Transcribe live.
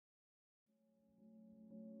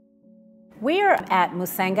We are at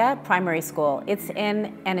Musenga Primary School. It's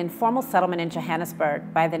in an informal settlement in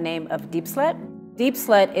Johannesburg by the name of Diepsloot.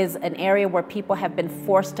 Diepsloot is an area where people have been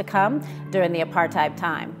forced to come during the apartheid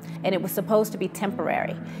time, and it was supposed to be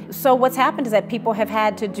temporary. So what's happened is that people have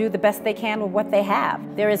had to do the best they can with what they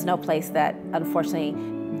have. There is no place that, unfortunately,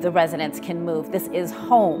 the residents can move. This is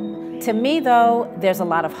home. To me, though, there's a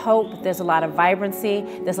lot of hope, there's a lot of vibrancy,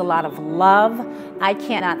 there's a lot of love. I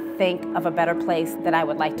cannot think of a better place that I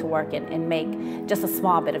would like to work in and make just a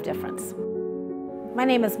small bit of difference. My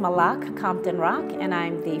name is Malak Compton Rock, and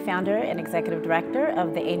I'm the founder and executive director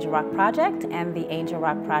of the Angel Rock Project and the Angel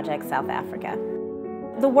Rock Project South Africa.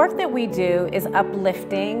 The work that we do is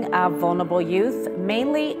uplifting vulnerable youth,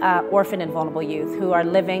 mainly orphan and vulnerable youth who are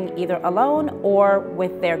living either alone or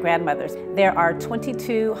with their grandmothers. There are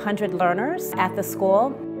 2,200 learners at the school.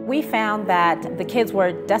 We found that the kids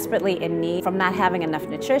were desperately in need from not having enough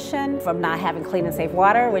nutrition, from not having clean and safe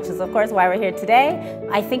water, which is of course why we're here today.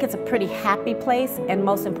 I think it's a pretty happy place, and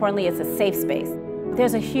most importantly, it's a safe space.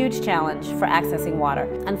 There's a huge challenge for accessing water.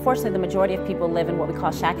 Unfortunately, the majority of people live in what we call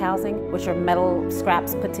shack housing, which are metal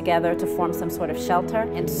scraps put together to form some sort of shelter.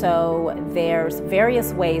 And so there's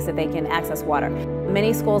various ways that they can access water.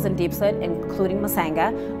 Many schools in Diepsloot, including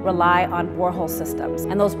Musenga, rely on borehole systems.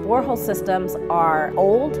 And those borehole systems are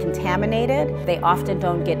old, contaminated, they often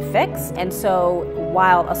don't get fixed. And so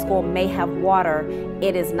while a school may have water,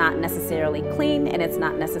 it is not necessarily clean and it's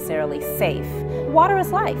not necessarily safe. Water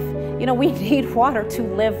is life. You know, we need water to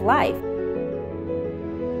live life.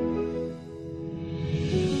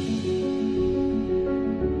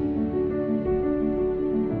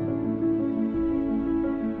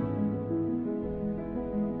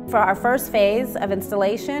 For our first phase of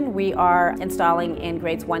installation, we are installing in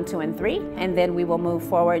grades 1, 2, and 3, and then we will move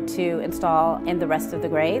forward to install in the rest of the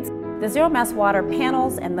grades. The zero mass water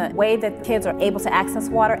panels and the way that kids are able to access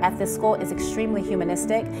water at this school is extremely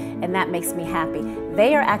humanistic, and that makes me happy.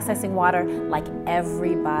 They are accessing water like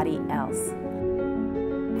everybody else.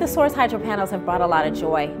 The Source Hydropanels have brought a lot of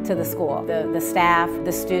joy to the school. The staff,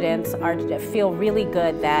 the students feel really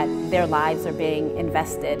good that their lives are being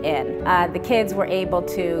invested in. The kids were able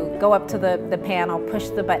to go up to the panel, push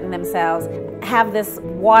the button themselves, have this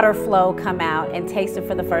water flow come out and taste it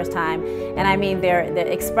for the first time. And I mean,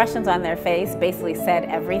 the expressions on their face basically said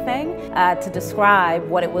everything to describe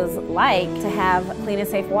what it was like to have clean and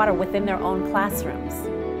safe water within their own classrooms.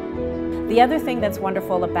 The other thing that's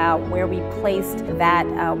wonderful about where we placed that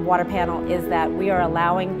water panel is that we are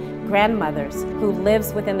allowing grandmothers who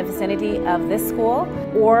lives within the vicinity of this school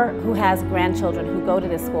or who has grandchildren who go to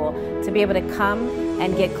this school to be able to come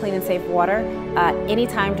and get clean and safe water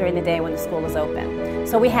anytime during the day when the school is open.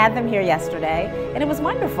 So we had them here yesterday, and it was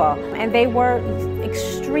wonderful. And they were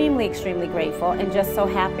extremely, extremely grateful and just so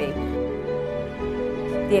happy.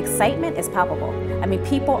 The excitement is palpable. I mean,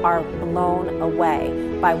 people are blown away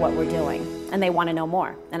by what we're doing, and they want to know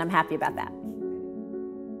more, and I'm happy about that.